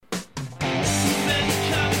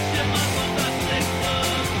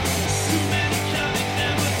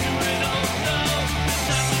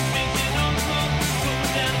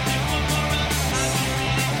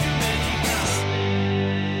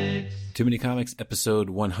Too Many Comics,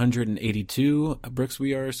 episode 182. Brooks,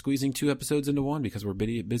 we are squeezing 2 episodes into one because we're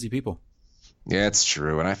busy people. Yeah, it's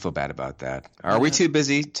true, and I feel bad about that. Are we too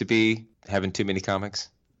busy to be having too many comics?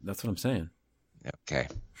 That's what I'm saying. Okay.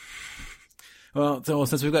 Well, so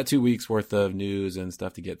since we've got 2 weeks worth of news and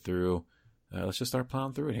stuff to get through, let's just start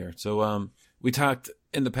plowing through it here. So we talked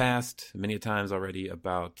in the past many times already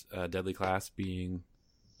about Deadly Class being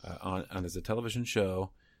on as a television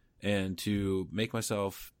show, and to make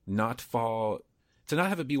myself not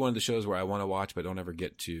have it be one of the shows where I want to watch but don't ever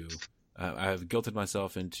get to. I've guilted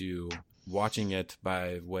myself into watching it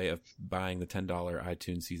by way of buying the $10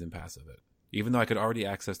 iTunes season pass of it, even though I could already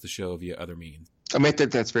access the show via other means. I mean,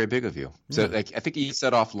 that's very big of you. So, I think you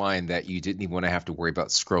said offline that you didn't even want to have to worry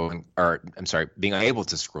about being able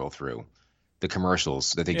to scroll through the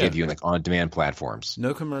commercials that they give you like on-demand platforms.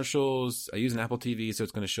 No commercials. I use an Apple TV, so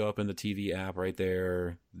it's going to show up in the TV app right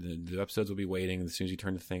there. The episodes will be waiting as soon as you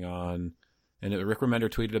turn the thing on. And Rick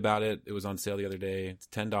Remender tweeted about it. It was on sale the other day. It's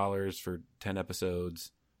 $10 for 10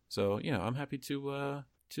 episodes. So, I'm happy to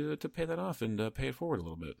pay that off and pay it forward a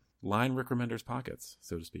little bit. Line Rick Remender's pockets,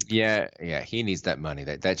 so to speak. Yeah, he needs that money,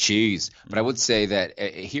 that cheese. But I would say that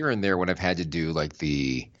here and there when I've had to do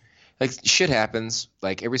shit happens,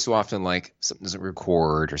 like every so often, like something doesn't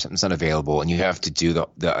record or something's unavailable and you have to do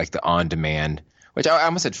the on-demand, which I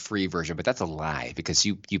almost said free version, but that's a lie because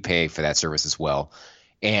you pay for that service as well.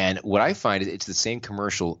 And what I find is it's the same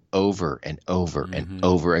commercial over and over and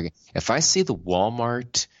over again. If I see the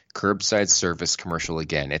Walmart curbside service commercial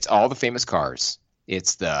again, it's all the famous cars.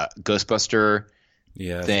 It's the Ghostbuster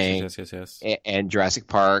thing, yes. And Jurassic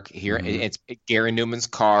Park. Here, it's Gary Newman's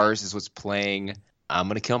Cars is what's playing. I'm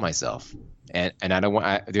gonna kill myself, and I don't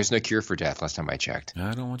want. There's no cure for death. Last time I checked.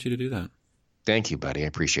 I don't want you to do that. Thank you, buddy. I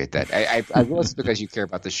appreciate that. I realize it's because you care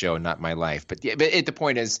about the show and not my life. But the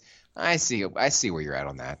point is, I see where you're at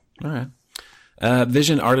on that. All right.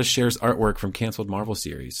 Vision artist shares artwork from canceled Marvel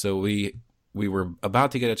series. So we were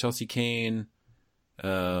about to get a Chelsea Kane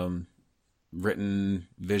written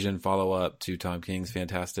Vision follow-up to Tom King's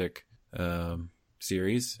fantastic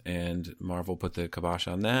series, and Marvel put the kibosh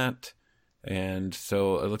on that. And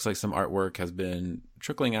so it looks like some artwork has been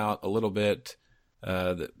trickling out a little bit.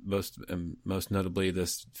 Most notably,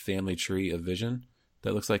 this family tree of Vision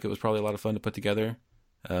that looks like it was probably a lot of fun to put together.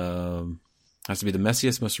 Has to be the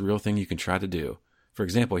messiest, most real thing you can try to do. For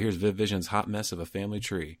example, here's Viv Vision's hot mess of a family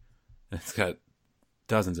tree. It's got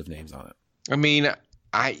dozens of names on it. I mean,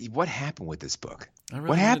 what happened with this book? I really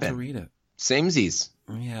what wanted happened? to read it. Samesies.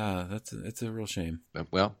 Yeah, it's a real shame.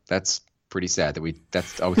 Well, that's pretty sad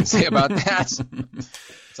that's all we can say about that. That's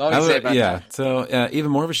all we can say about that. So even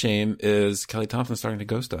more of a shame is Kelly Thompson starting to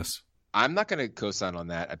ghost us. I'm not going to co-sign on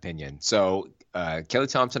that opinion. So Kelly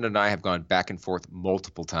Thompson and I have gone back and forth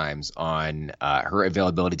multiple times on her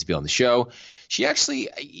availability to be on the show. She actually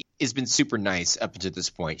has been super nice up until this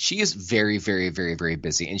point. She is very, very, very, very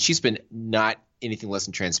busy, and she's been not anything less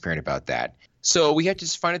than transparent about that. So we had to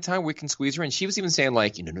just find a time where we can squeeze her in. She was even saying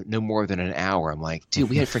no more than an hour. I'm like, dude,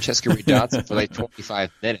 we had Francesca Reed Dotson for like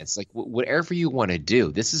 25 minutes. Like whatever you want to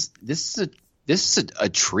do. This is a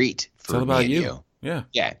treat for it's all about me and you. Yeah.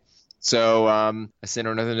 So I sent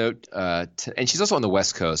her another note, and she's also on the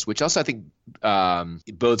West Coast, which also I think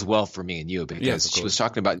bodes well for me and you because she was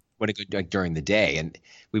talking about when to go during the day, and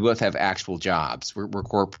we both have actual jobs. We're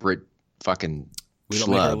corporate fucking. We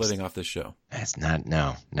don't make our living off this show. That's not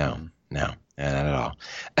no, not at all.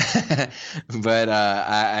 But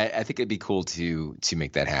I think it'd be cool to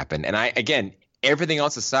make that happen. And again, everything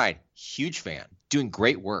else aside, huge fan, doing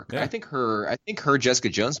great work. Yeah. I think her Jessica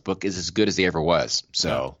Jones book is as good as he ever was.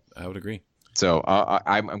 So yeah, I would agree. So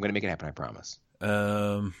I'm going to make it happen. I promise.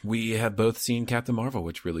 We have both seen Captain Marvel,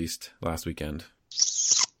 which released last weekend.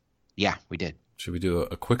 Yeah, we did. Should we do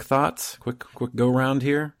a quick thoughts? Quick go round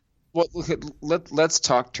here. Well, let's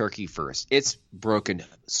talk Turkey first. It's broken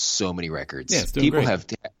so many records. Yeah, it's doing People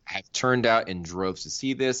great. have turned out in droves to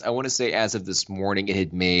see this. I want to say as of this morning, it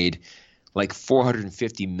had made like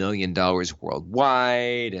 $450 million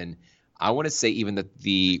worldwide. And I want to say even that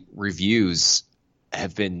the reviews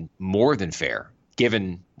have been more than fair,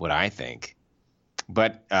 given what I think.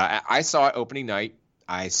 But I saw it opening night.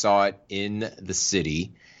 I saw it in the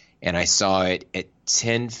city, and I saw it at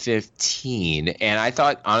 10:15, and I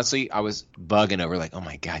thought, honestly, I was bugging over like, oh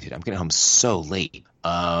my God, dude, I'm getting home so late.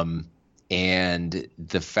 And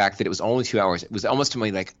the fact that it was only 2 hours, it was almost to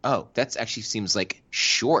me like, oh, that actually seems like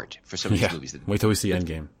short for some of these movies. Wait till we see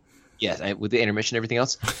Endgame. Yes, with the intermission and everything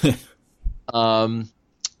else.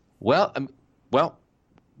 Well,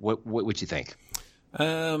 what would you think?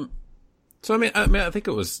 So I think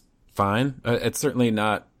it was fine. It's certainly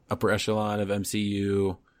not upper echelon of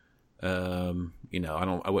MCU.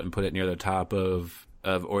 I wouldn't put it near the top of,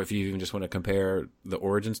 or if you even just want to compare the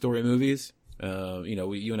origin story movies,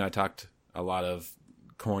 you and I talked a lot of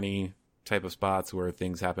corny type of spots where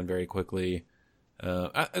things happen very quickly.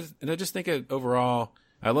 I just think overall,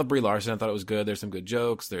 I love Brie Larson. I thought it was good. There's some good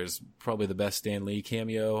jokes. There's probably the best Stan Lee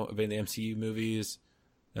cameo of any of the MCU movies.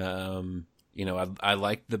 I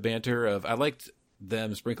liked the banter I liked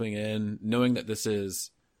them sprinkling in, knowing that this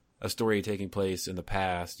is a story taking place in the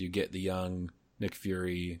past. You get the young Nick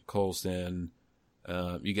Fury, Coulson.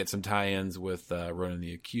 You get some tie-ins with Ronan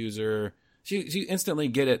the Accuser. So you instantly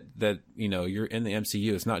get it that, you're in the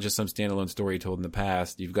MCU. It's not just some standalone story told in the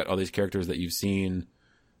past. You've got all these characters that you've seen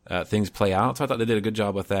things play out. So I thought they did a good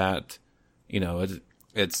job with that.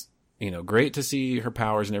 It's great to see her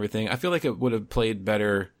powers and everything. I feel like it would have played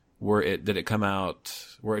better were it to come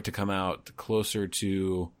out closer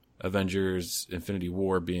to Avengers Infinity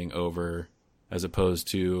War being over, as opposed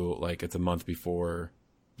to like it's a month before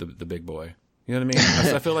the big boy. You know what I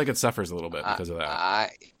mean? I feel like it suffers a little bit because of that. I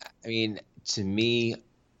mean, to me,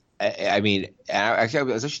 I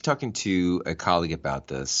was actually talking to a colleague about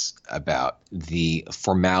this, about the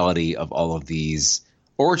formality of all of these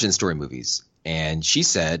origin story movies. And she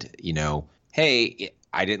said, hey,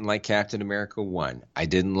 I didn't like Captain America 1. I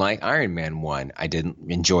didn't like Iron Man 1. I didn't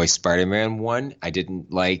enjoy Spider-Man 1. I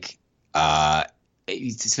didn't like, to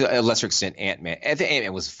a lesser extent, Ant-Man. I think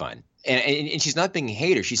Ant-Man was fun. And she's not being a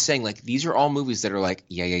hater. She's saying, like, these are all movies that are like,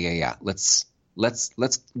 yeah.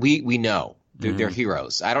 We know. They're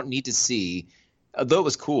heroes. I don't need to see, although it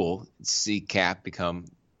was cool to see Cap become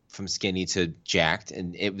from skinny to jacked,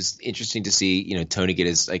 and it was interesting to see, Tony get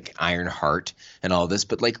his like iron heart and all this,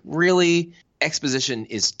 but like really exposition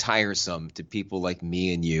is tiresome to people like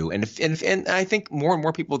me and you, and I think more and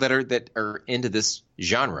more people that are into this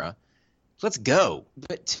genre. Let's go.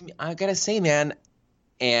 But to me, I gotta say, man,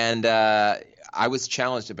 and I was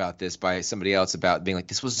challenged about this by somebody else about being like,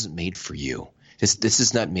 this wasn't made for you. This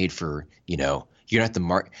is not made for, you're not the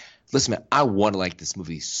mark. Listen, man, I want to like this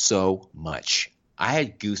movie so much. I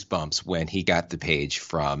had goosebumps when he got the page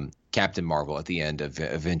from Captain Marvel at the end of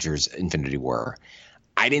Avengers Infinity War.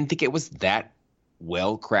 I didn't think it was that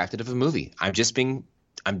well crafted of a movie. I'm just being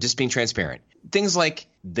transparent. Things like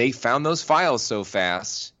they found those files so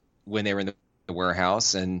fast when they were in the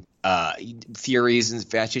warehouse, and Fury's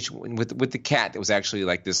infatuation with the cat that was actually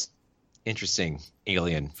like this interesting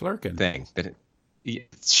alien Flerken thing.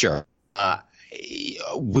 Sure.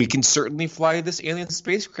 We can certainly fly this alien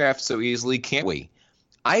spacecraft so easily, can't we?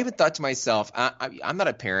 I even thought to myself, I'm not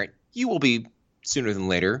a parent. You will be sooner than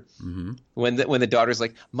later. Mm-hmm. When the daughter's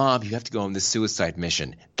like, Mom, you have to go on this suicide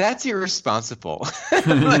mission. That's irresponsible.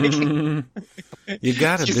 Like, you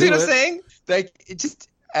gotta do it. You see what I'm saying? Like, it just,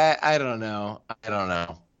 I don't know.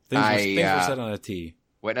 Things were set on a tee.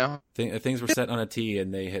 What now? Things were set on a tee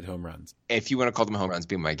and they hit home runs. If you want to call them home runs,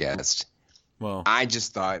 be my guest. Well, I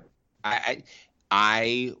just thought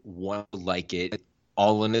I want to like it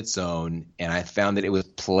all on its own, and I found that it was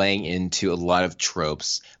playing into a lot of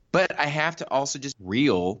tropes. But I have to also just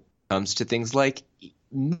real comes to things like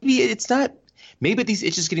maybe these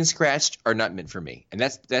itches getting scratched are not meant for me, and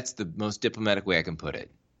that's the most diplomatic way I can put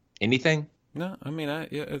it. Anything? No, I mean I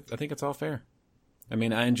think it's all fair. I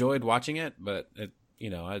mean, I enjoyed watching it, but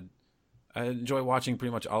I enjoy watching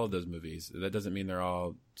pretty much all of those movies. That doesn't mean they're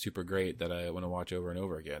all super great that I want to watch over and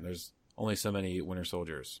over again. There's only so many Winter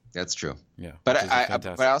Soldiers. That's true. Yeah, but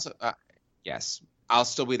I also yes, I'll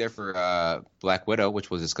still be there for Black Widow, which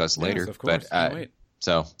we'll discuss later. Yes, of course. Can't wait.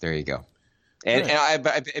 So there you go. And, right.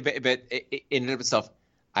 but in and of itself,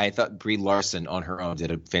 I thought Brie Larson on her own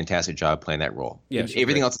did a fantastic job playing that role. Yeah,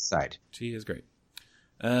 everything else aside, she is great.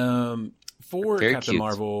 For Very Captain cute.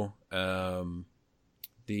 Marvel,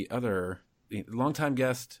 the longtime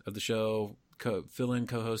guest of the show, fill-in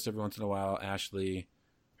co-host every once in a while, Ashley,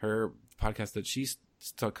 her podcast that she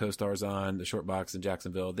co-stars on, The Short Box in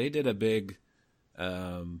Jacksonville, they did a big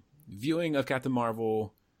viewing of Captain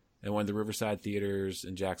Marvel in one of the Riverside theaters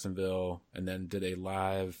in Jacksonville, and then did a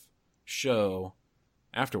live show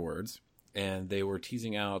afterwards. And they were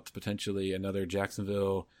teasing out potentially another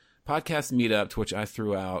Jacksonville podcast meetup, to which I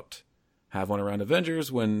threw out, have one around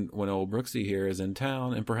Avengers when old Brooksy here is in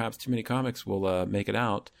town, and perhaps Too Many Comics will make it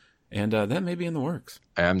out, and that may be in the works.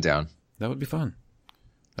 I am down. That would be fun.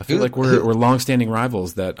 I feel like we're long-standing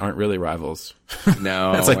rivals that aren't really rivals.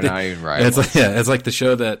 No, it's like we're not even rivals. It's like the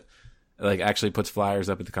show that like actually puts flyers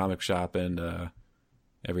up at the comic shop and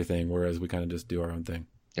everything, whereas we kind of just do our own thing.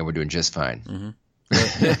 And we're doing just fine. Mm-hmm.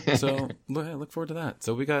 But, so look forward to that.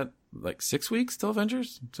 So we got like 6 weeks till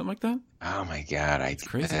Avengers, something like that. Oh my God, it's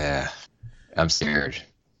crazy. I'm scared.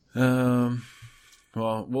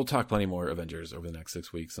 Well, we'll talk plenty more Avengers over the next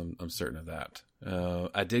 6 weeks. I'm certain of that.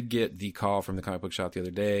 I did get the call from the comic book shop the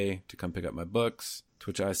other day to come pick up my books, to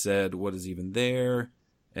which I said, what is even there?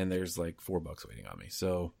 And there's like 4 books waiting on me.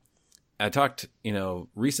 So I talked,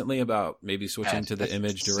 recently about maybe switching to the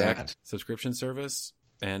Image Direct subscription service,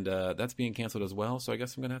 and that's being canceled as well. So I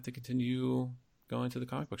guess I'm going to have to continue going to the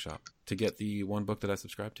comic book shop to get the one book that I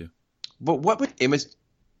subscribe to. But what would Image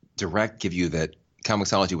Direct give you that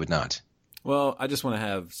Comixology would not? Well, I just want to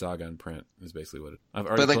have Saga in print is basically what I've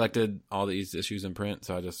already collected all these issues in print,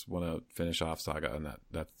 so I just want to finish off Saga, and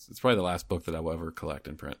it's probably the last book that I will ever collect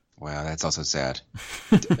in print. Wow, that's also sad.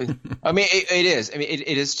 I mean, it is. I mean,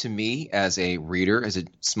 it is to me as a reader, as a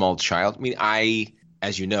small child. I mean,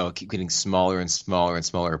 as you know, keep getting smaller and smaller and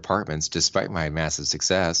smaller apartments despite my massive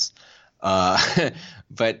success.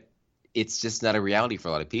 But it's just not a reality for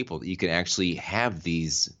a lot of people that you can actually have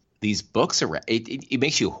these books around. It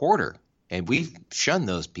makes you a hoarder. And we've shunned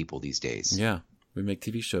those people these days. Yeah, we make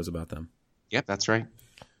TV shows about them. Yep, that's right.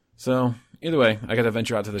 So either way, I got to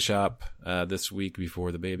venture out to the shop this week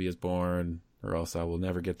before the baby is born, or else I will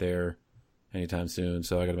never get there anytime soon.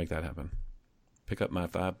 So I got to make that happen. Pick up my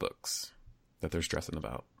 5 books that they're stressing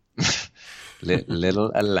about.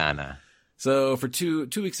 Little Alana. So for two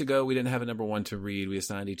weeks ago, we didn't have a number 1 to read. We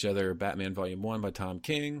assigned each other Batman Volume 1 by Tom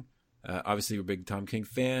King. Obviously, we're big Tom King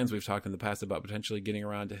fans. We've talked in the past about potentially getting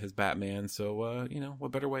around to his Batman. So,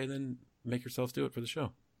 what better way than make yourselves do it for the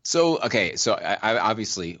show? So I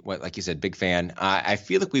obviously, like you said, big fan. I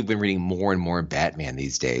feel like we've been reading more and more Batman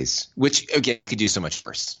these days, which, again, could do so much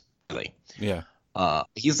worse, really. Yeah.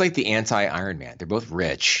 He's like the anti-Iron Man. They're both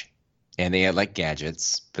rich, and they like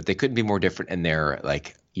gadgets, but they couldn't be more different in their,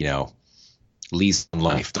 lease in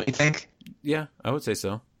life, don't you think? Yeah, I would say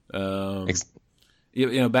so.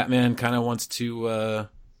 Batman kind of wants to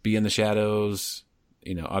be in the shadows.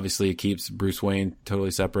 Obviously it keeps Bruce Wayne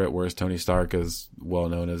totally separate, whereas Tony Stark is well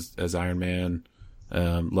known as Iron Man.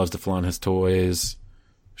 Loves to flaunt his toys,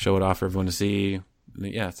 show it off for everyone to see.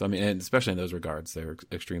 Yeah, so and especially in those regards, they're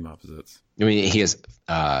extreme opposites. I mean, he has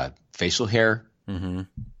facial hair. Mm-hmm.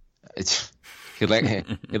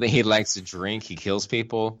 He likes to drink. He kills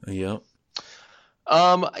people. Yep.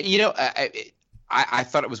 I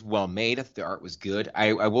thought it was well made. I thought the art was good.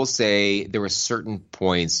 I will say there were certain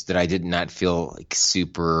points that I did not feel like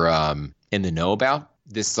super in the know about.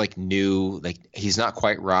 This new, he's not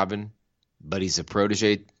quite Robin, but he's a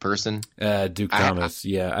protege person. Duke Thomas.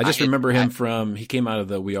 I just remember him from, he came out of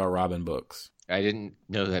the We Are Robin books. I didn't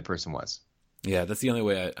know who that person was. Yeah, that's the only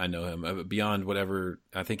way I know him. Beyond whatever,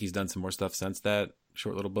 I think he's done some more stuff since that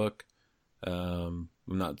short little book. I'm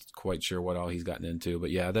not quite sure what all he's gotten into,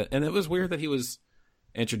 but yeah, and it was weird that he was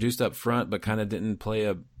introduced up front, but kind of didn't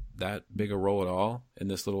play that big a role at all in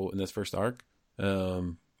this first arc.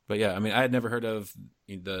 But yeah, I mean, I had never heard of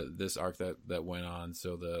this arc that went on.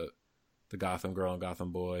 So the Gotham Girl and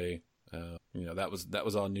Gotham Boy, that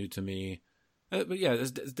was all new to me. But yeah,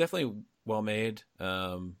 it's definitely well made.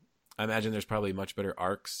 I imagine there's probably much better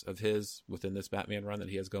arcs of his within this Batman run that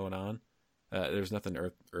he has going on. There's nothing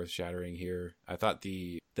earth shattering here. I thought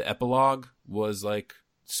the epilogue was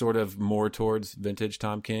sort of more towards vintage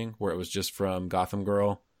Tom King, where it was just from Gotham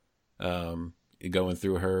Girl, going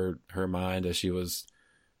through her mind as she was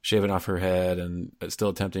shaving off her head and still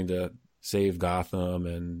attempting to save Gotham,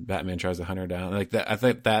 and Batman tries to hunt her down. Like that, I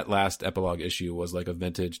think that last epilogue issue was like a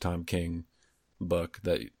vintage Tom King book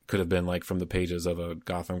that could have been from the pages of a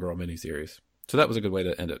Gotham Girl miniseries. So that was a good way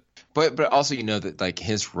to end it. But also, that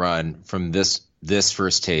his run from this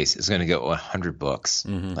first taste is going to go 100 books.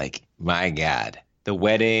 Mm-hmm. My God, the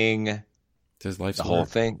wedding, his life's the whole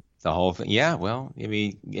thing. Yeah, well, I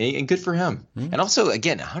mean, and good for him. Mm-hmm. And also,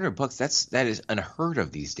 again, 100 books, that is unheard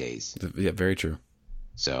of these days. Yeah, very true.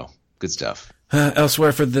 So good stuff.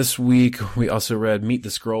 Elsewhere for this week, we also read Meet the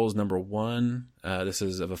Skrulls #1. This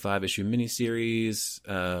is of a 5-issue miniseries.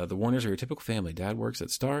 The Warners are your typical family. Dad works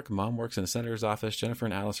at Stark. Mom works in a senator's office. Jennifer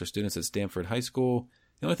and Alice are students at Stanford High School.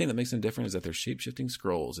 The only thing that makes them different is that they're shape-shifting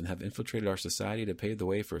Skrulls and have infiltrated our society to pave the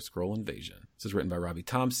way for a Skrull invasion. This is written by Robbie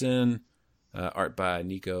Thompson. Art by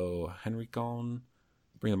Nico Henricon.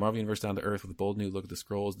 Bring the Marvel Universe down to Earth with a bold new look at the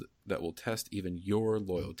Skrulls that will test even your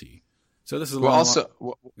loyalty. So this is we also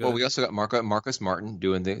got Marcus Martin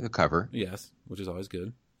doing the cover. Yes, which is always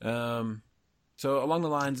good. So along the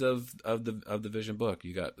lines of the Vision book,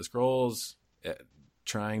 you got the Skrulls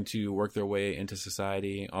trying to work their way into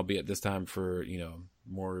society, albeit this time for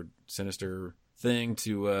more sinister thing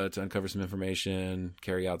to uncover some information,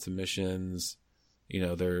 carry out some missions.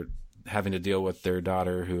 They're having to deal with their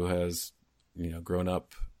daughter who has grown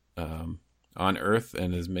up on Earth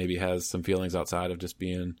and maybe has some feelings outside of just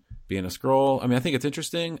being a Skrull. I mean, I think it's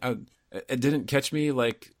interesting. It didn't catch me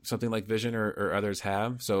like something like Vision or others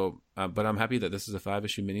have. So, but I'm happy that this is a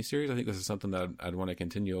 5-issue miniseries. I think this is something that I'd want to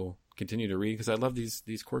continue to read because I love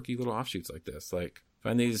these quirky little offshoots like this. Like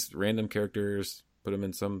find these random characters, put them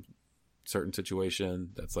in some certain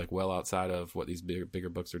situation that's like well outside of what these bigger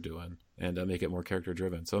books are doing, and make it more character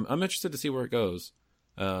driven. So I'm interested to see where it goes,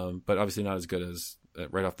 but obviously not as good as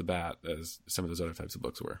right off the bat as some of those other types of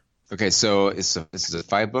books were. Okay, so this is a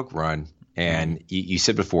 5-book run, and you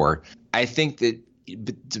said before, I think that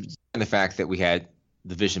the fact that we had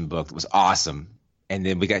the Vision book that was awesome, and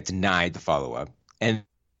then we got denied the follow-up, and of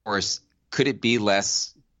course, could it be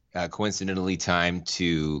less coincidentally timed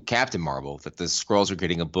to Captain Marvel that the Skrulls are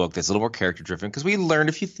getting a book that's a little more character-driven because we learned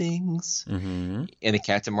a few things in the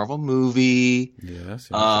Captain Marvel movie. Yes.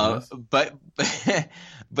 But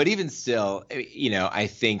even still, I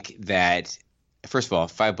think that first of all,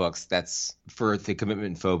 5 books, that's for the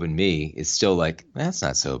commitment phobe in me is still like, that's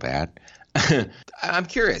not so bad. I'm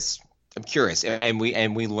curious. And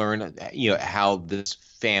we learn, how this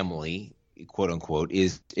family, quote unquote,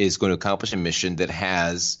 is going to accomplish a mission that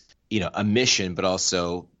has, a mission, but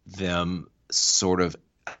also them sort of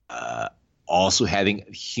also having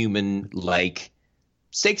human like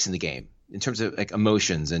stakes in the game in terms of like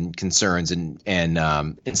emotions and concerns and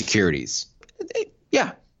insecurities.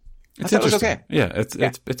 Yeah. It's interesting. Okay. Yeah,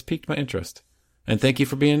 it's piqued my interest. And thank you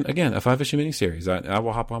for being, again, a 5-issue miniseries. I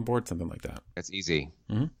will hop on board something like that. That's easy.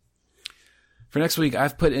 Mm-hmm. For next week,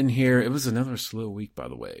 I've put in here, it was another slow week, by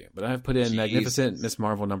the way, but I've put in Magnificent Miss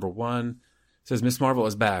Marvel #1. It says, Miss Marvel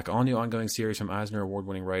is back. All new ongoing series from Eisner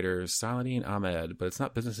Award-winning writers Saladin Ahmed, but it's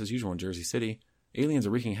not business as usual in Jersey City. Aliens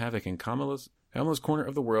are wreaking havoc in Kamala's corner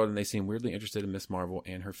of the world, and they seem weirdly interested in Miss Marvel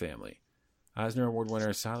and her family. Eisner Award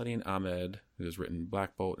winner Saladin Ahmed, who has written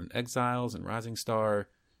Black Bolt and Exiles and Rising Star,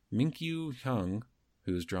 Minkyu Hyung,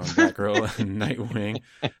 who's drawn Batgirl and Nightwing,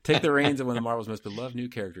 take the reins of one of Marvel's most beloved new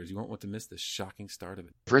characters. You won't want to miss the shocking start of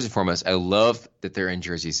it. First and foremost, I love that they're in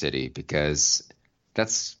Jersey City because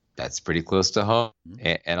that's pretty close to home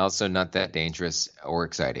and also not that dangerous or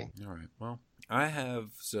exciting. All right. Well, I have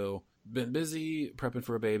been busy prepping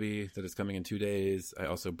for a baby that is coming in 2 days. I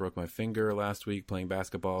also broke my finger last week playing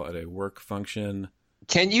basketball at a work function.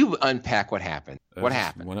 Can you unpack what happened? What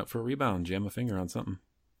happened? Went up for a rebound, jammed my finger on something.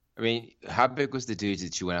 I mean, how big was the dude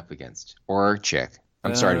that you went up against? Or chick?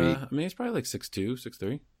 I'm sorry to be... I mean, it's probably like 6'2",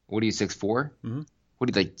 6'3". What are you, 6'4"? Mm-hmm. What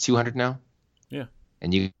are you, like 200 now? Yeah.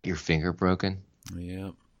 And your finger broken? Yeah.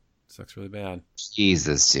 Sucks really bad.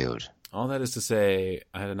 Jesus, dude. All that is to say,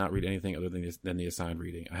 I had to not read anything other than the assigned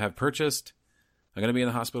reading. I have purchased. I'm going to be in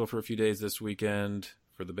the hospital for a few days this weekend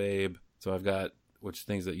for the babe. So I've got,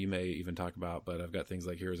 things that you may even talk about, but I've got things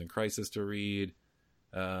like Heroes in Crisis to read.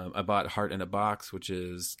 I bought Heart in a Box, which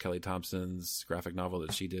is Kelly Thompson's graphic novel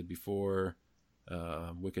that she did before.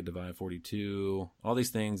 Wicked Divine 42. All these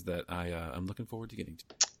things that I'm looking forward to getting to.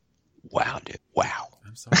 Wow, dude. Wow.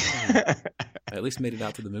 I'm sorry. I at least made it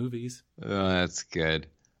out to the movies. Oh, that's good.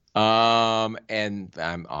 And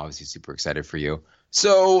I'm obviously super excited for you.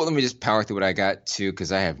 So let me just power through what I got too,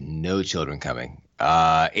 because I have no children coming.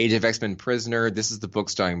 Age of X-Men Prisoner. This is the book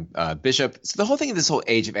starring Bishop. So the whole thing of this whole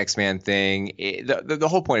Age of X-Men thing, the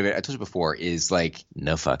whole point of it, I told you before, is like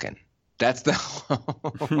no fucking. That's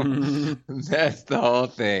the that's the whole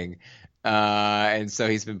thing. And so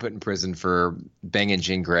he's been put in prison for banging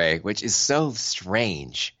Jean Grey, which is so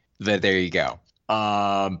strange. That there you go.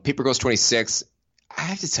 Paper Girls 26. I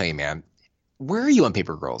have to tell you, man, where are you on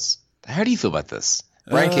Paper Girls? How do you feel about this?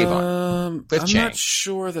 Brian K. Vaughan. I'm not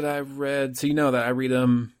sure that I've read. So you know that I read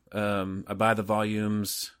them. I buy the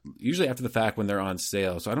volumes usually after the fact when they're on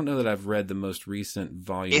sale. So I don't know that I've read the most recent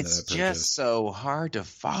volume. It's that I purchased. Just so hard to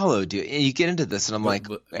follow, dude. And you get into this, and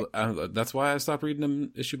I'm that's why I stopped reading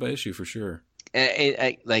them issue by issue for sure.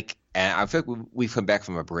 And I feel like we've come back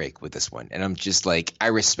from a break with this one, and I'm just like, I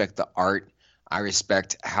respect the art. I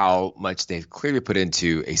respect how much they've clearly put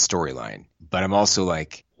into a storyline, but I'm also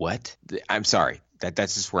like, what? I'm sorry.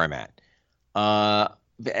 That's just where I'm at.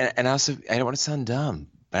 And also, I don't want to sound dumb,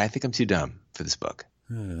 but I think I'm too dumb for this book.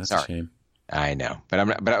 That's sorry. A shame. I know, but I'm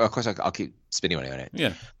not. But of course, I'll keep spending money on it.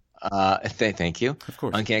 Yeah. Thank you. Of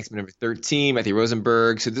course. Uncanny X-Men number 13, Matthew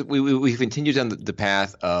Rosenberg. So we've continued on the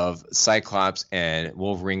path of Cyclops and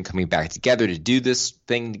Wolverine coming back together to do this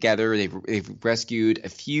thing together. They've rescued a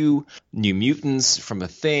few new mutants from a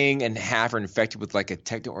thing, and half are infected with like a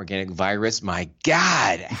techno-organic virus. My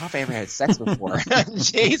God, how have I ever had sex before?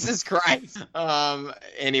 Jesus Christ.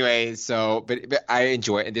 Anyway, but I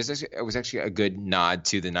enjoy it. And it was actually a good nod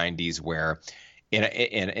to the 90s where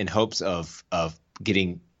in hopes of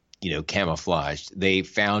getting camouflaged. They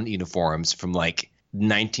found uniforms from like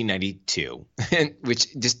 1992,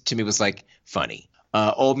 which just to me was like funny.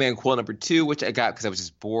 Old Man Quill #2, which I got because I was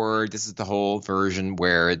just bored. This is the whole version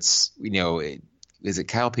where it's, is it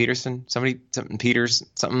Kyle Peterson? Something Peters,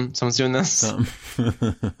 someone's doing this. So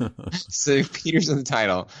Peters in the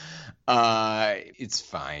title. It's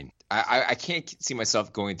fine. I can't see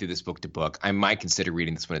myself going through this book to book. I might consider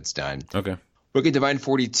reading this when it's done. Okay. Book of Divine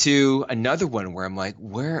 42, another one where I'm like,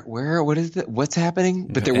 what is it? What's happening?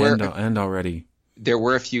 But there end already. There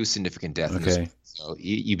were a few significant deaths. Okay. So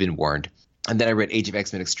you've been warned. And then I read Age of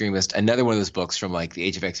X-Men Extremist, another one of those books from like the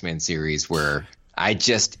Age of X-Men series where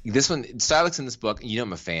this one, Stylix in this book,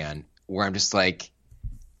 I'm a fan, where I'm just like,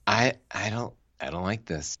 I don't like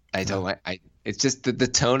this. It's just the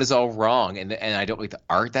tone is all wrong, and I don't like the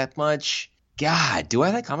art that much. God, do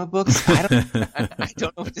I like comic books? I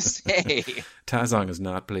don't know what to say. Tazong is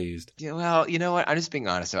not pleased. Yeah, well, you know what? I'm just being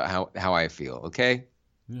honest about how I feel, okay?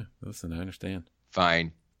 Yeah, listen, I understand.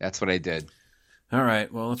 Fine. That's what I did. All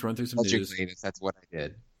right, well, let's run through some news. That's what I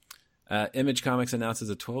did. Image Comics announces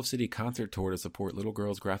a 12-city concert tour to support Little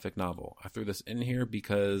Girl's graphic novel. I threw this in here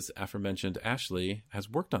because aforementioned Ashley has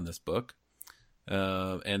worked on this book.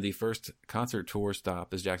 And the first concert tour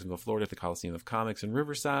stop is Jacksonville, Florida at the Coliseum of Comics in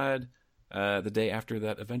Riverside the day after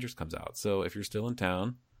that Avengers comes out. So if you're still in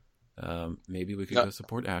town, maybe we could go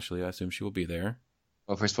support Ashley. I assume she will be there.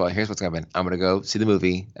 Well, first of all, here's what's going to happen. I'm going to go see the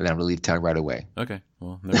movie, and then I'm going to leave town right away. Okay.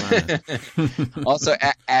 Well, never mind. Also,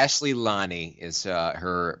 Ashley Lonnie is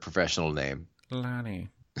her professional name. Lonnie.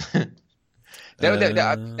 That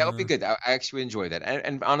would be good. I actually enjoy that.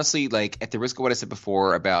 And honestly, like, at the risk of what I said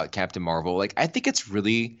before about Captain Marvel, like, I think it's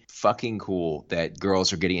really fucking cool that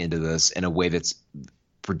girls are getting into this in a way that's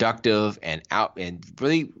productive and out and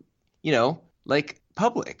really, like,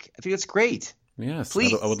 public. I think it's great. Yes.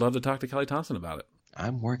 Please. I would love to talk to Kelly Thompson about it.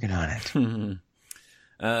 I'm working on it.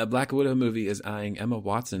 Black Widow movie is eyeing Emma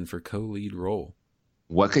Watson for co-lead role.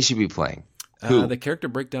 What could she be playing? Who? The character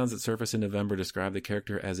breakdowns that surfaced in November describe the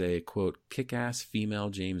character as a, quote, kick-ass female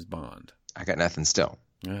James Bond. I got nothing still.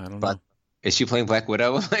 Yeah, I don't know. Is she playing Black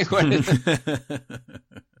Widow? Like, what is it?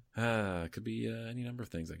 Could be any number of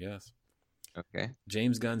things, I guess. Okay.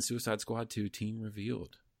 James Gunn's Suicide Squad 2 team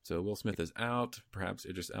revealed. So Will Smith is out. Perhaps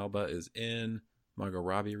Idris Elba is in. Margot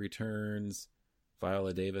Robbie returns.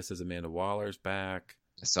 Viola Davis as Amanda Waller's back.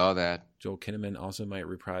 I saw that. Joel Kinnaman also might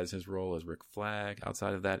reprise his role as Rick Flag.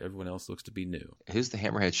 Outside of that, everyone else looks to be new. Who's the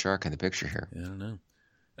hammerhead shark in the picture here? I don't know.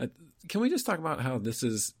 Can we just talk about how this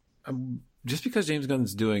is... just because James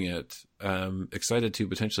Gunn's doing it, excited to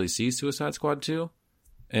potentially see Suicide Squad 2.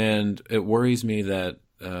 And it worries me that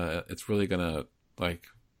it's really going to, like,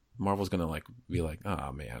 Marvel's going to, like, be like,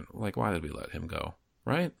 oh, man, like, why did we let him go?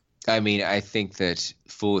 Right? I mean, I think that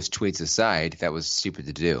foolish tweets aside, that was stupid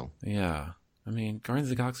to do. Yeah. I mean,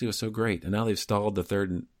 Guardians of the Galaxy was so great, and now they've stalled the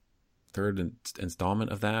third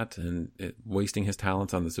installment of that, and wasting his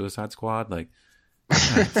talents on the Suicide Squad. Like,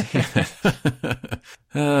 God damn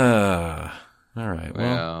it. All right.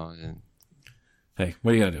 Well, hey,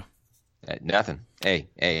 what are you gonna do? Nothing.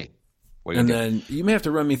 Hey, what are you and doing? Then you may have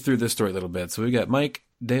to run me through this story a little bit. So we got Mike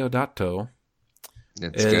Deodato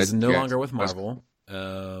is no longer with Marvel.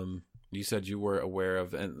 You said you were aware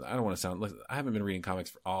of, and I don't want to sound like I haven't been reading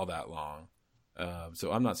comics for all that long,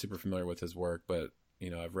 so I'm not super familiar with his work. But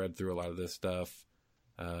I've read through a lot of this stuff.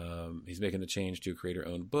 He's making the change to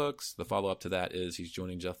creator-owned books. The follow-up to that is he's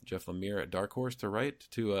joining Jeff Lemire at Dark Horse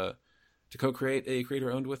to co-create a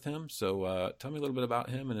creator-owned with him. So tell me a little bit about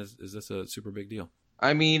him, and is this a super big deal?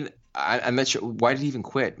 I mean, I'm not sure. Why did he even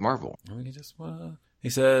quit Marvel? I mean, he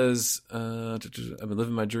says, I've been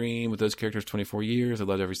living my dream with those characters 24 years. I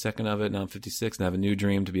loved every second of it. Now I'm 56 and I have a new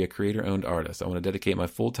dream to be a creator-owned artist. I want to dedicate my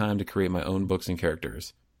full time to create my own books and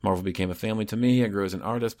characters. Marvel became a family to me. I grew as an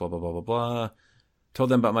artist, blah, blah, blah, blah, blah. Told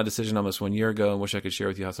them about my decision almost 1 year ago and wish I could share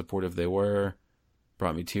with you how supportive they were.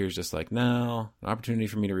 Brought me tears just like now. An opportunity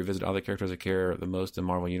for me to revisit all the characters I care the most in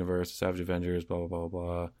Marvel Universe, Savage Avengers, blah, blah, blah,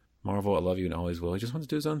 blah. Marvel, I love you and always will. He just wants to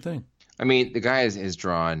do his own thing. I mean, the guy has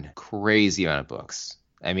drawn crazy amount of books.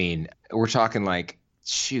 I mean, we're talking like,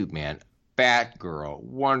 shoot, man, Batgirl,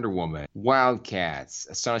 Wonder Woman, Wildcats,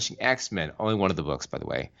 Astonishing X-Men, only one of the books, by the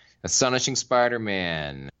way, Astonishing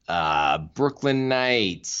Spider-Man, Brooklyn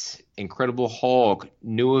Knight, Incredible Hulk,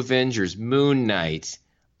 New Avengers, Moon Knight,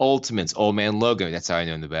 Ultimates, Old Man Logan. That's how I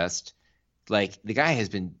know him the best. Like, the guy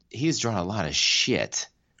he's drawn a lot of shit.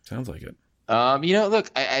 Sounds like it.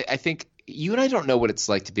 Look, I think you and I don't know what it's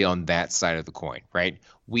like to be on that side of the coin, right?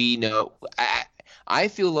 We know. I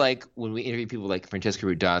feel like when we interview people like Francesca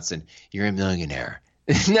Root Dodson, you're a millionaire.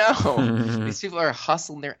 No, these people are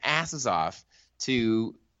hustling their asses off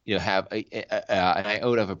to have an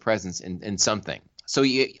iota of a presence in something. So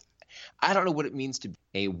I don't know what it means to be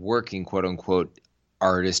a working quote unquote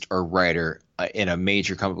artist or writer in a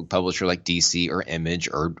major comic book publisher like DC or Image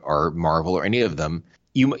or Marvel or any of them.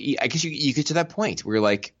 I guess you get to that point where you're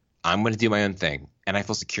like, I'm going to do my own thing, and I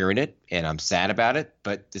feel secure in it, and I'm sad about it,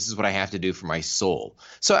 but this is what I have to do for my soul.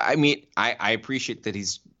 So, I mean, I appreciate that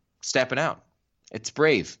he's stepping out. It's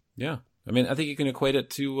brave. Yeah. I mean, I think you can equate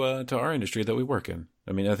it to our industry that we work in.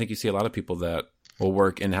 I mean, I think you see a lot of people that will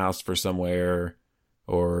work in-house for somewhere,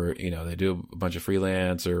 or, they do a bunch of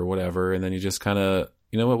freelance or whatever, and then you just kind of,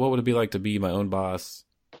 what would it be like to be my own boss,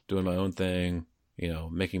 doing my own thing,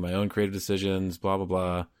 making my own creative decisions, blah, blah,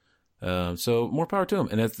 blah. So more power to him.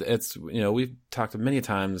 And it's we've talked many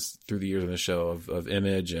times through the years on the show of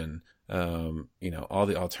Image and, all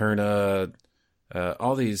the Alterna,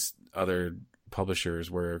 all these other publishers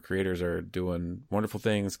where creators are doing wonderful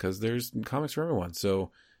things because there's comics for everyone.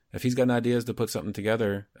 So if he's got ideas to put something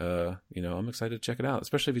together, I'm excited to check it out,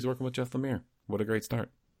 especially if he's working with Jeff Lemire. What a great start.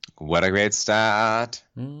 What a great start.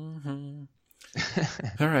 Mm-hmm.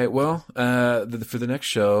 All right. Well, for the next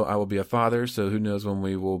show, I will be a father, so who knows when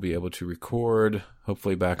we will be able to record.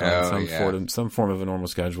 Hopefully back on some form of a normal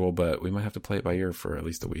schedule, but we might have to play it by ear for at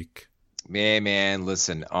least a week. Man,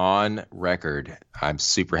 listen, on record, I'm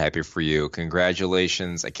super happy for you.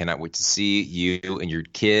 Congratulations. I cannot wait to see you and your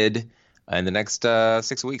kid in the next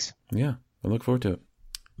 6 weeks. Yeah, I look forward to it.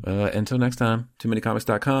 Until next time,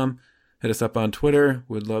 TooManyComics.com. Hit us up on Twitter.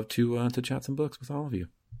 We'd love to chat some books with all of you.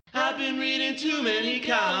 I've been reading too many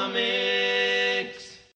comics.